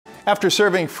After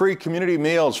serving free community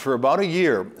meals for about a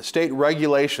year, state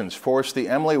regulations forced the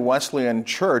Emily Wesleyan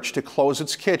Church to close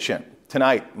its kitchen.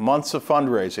 Tonight, months of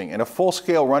fundraising and a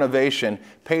full-scale renovation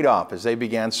paid off as they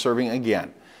began serving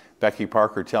again. Becky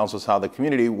Parker tells us how the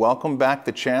community welcomed back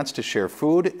the chance to share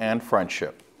food and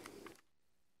friendship.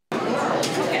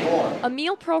 A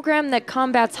meal program that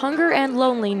combats hunger and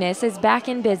loneliness is back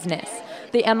in business.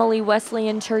 The Emily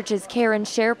Wesleyan Church's Care and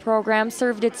Share program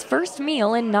served its first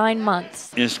meal in 9 months.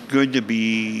 It's good to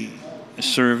be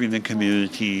serving the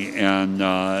community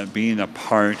and being a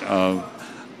part of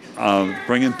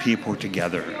bringing people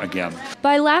together again.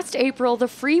 By last April, the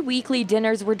free weekly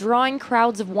dinners were drawing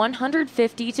crowds of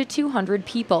 150 to 200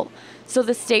 people. So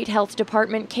the state health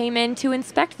department came in to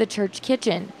inspect the church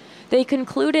kitchen. They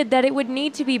concluded that it would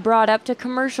need to be brought up to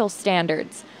commercial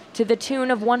standards, to the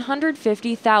tune of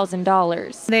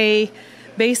 $150,000. They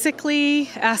basically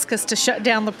asked us to shut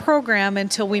down the program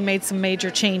until we made some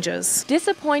major changes.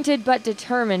 Disappointed but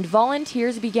determined,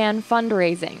 volunteers began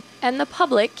fundraising, and the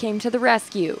public came to the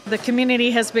rescue. The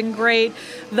community has been great.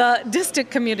 The distant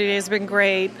community has been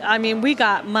great. I mean, we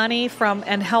got money from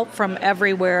and help from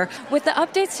everywhere. With the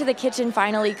updates to the kitchen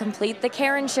finally complete, the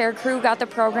Care and Share crew got the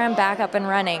program back up and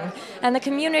running, and the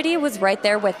community was right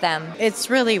there with them. It's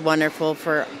really wonderful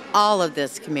for all of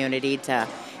this community to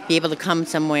be able to come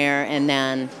somewhere and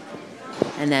then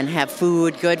have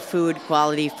food, good food,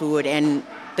 quality food, and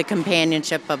the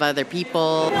companionship of other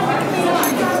people.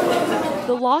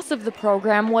 The loss of the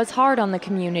program was hard on the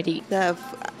community. The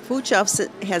food shelf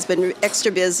has been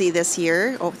extra busy this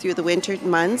year through the winter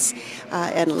months,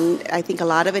 and I think a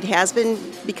lot of it has been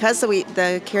because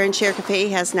the Care and Share Cafe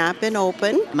has not been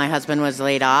open. My husband was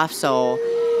laid off, so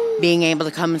being able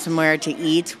to come somewhere to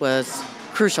eat was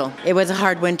crucial. It was a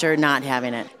hard winter not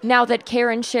having it. Now that Care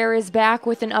and Share is back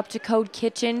with an up-to-code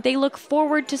kitchen, they look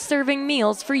forward to serving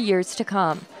meals for years to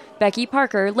come. Becky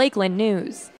Parker, Lakeland News.